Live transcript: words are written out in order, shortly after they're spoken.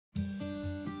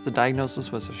The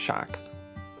diagnosis was a shock.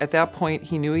 At that point,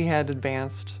 he knew he had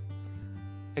advanced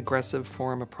aggressive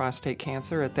form of prostate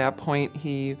cancer. At that point,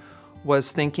 he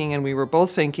was thinking, and we were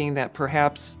both thinking, that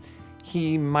perhaps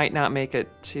he might not make it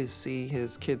to see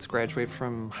his kids graduate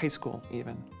from high school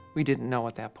even. We didn't know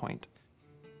at that point.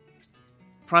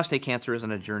 Prostate cancer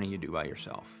isn't a journey you do by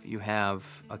yourself. You have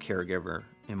a caregiver.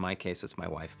 In my case, it's my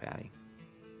wife, Patty.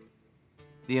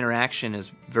 The interaction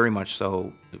is very much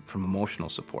so from emotional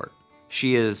support.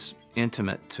 She is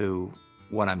intimate to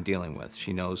what I'm dealing with.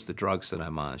 She knows the drugs that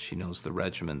I'm on. She knows the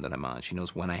regimen that I'm on. She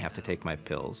knows when I have to take my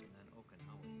pills.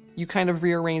 You kind of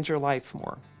rearrange your life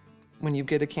more. When you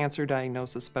get a cancer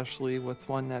diagnosis, especially with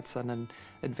one that's an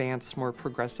advanced, more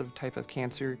progressive type of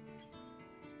cancer.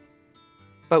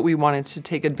 But we wanted to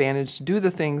take advantage to do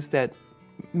the things that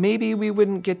maybe we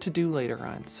wouldn't get to do later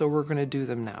on, so we're going to do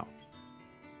them now.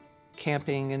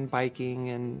 Camping and biking,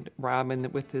 and Robin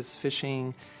with his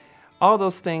fishing, all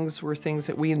those things were things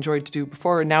that we enjoyed to do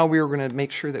before, and now we were going to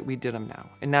make sure that we did them now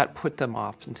and not put them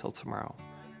off until tomorrow.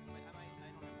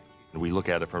 We look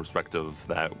at it from a perspective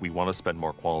that we want to spend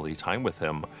more quality time with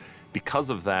him. Because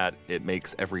of that, it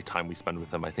makes every time we spend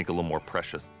with him, I think, a little more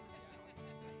precious.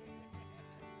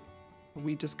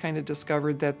 We just kind of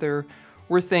discovered that there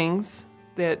were things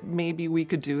that maybe we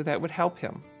could do that would help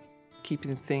him.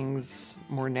 Keeping things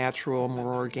more natural,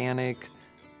 more organic.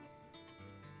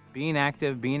 Being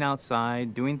active, being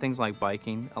outside, doing things like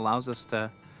biking allows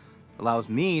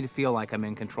me to feel like I'm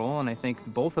in control, and I think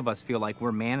both of us feel like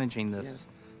we're managing this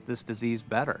disease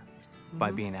better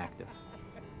by being active.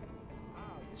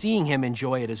 Seeing him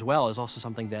enjoy it as well is also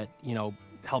something that,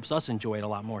 helps us enjoy it a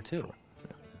lot more too.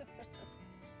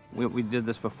 We did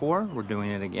this before, we're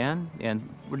doing it again, and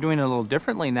we're doing it a little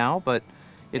differently now, but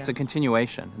it's a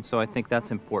continuation, and so I think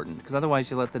that's important, because otherwise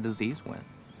you let the disease win.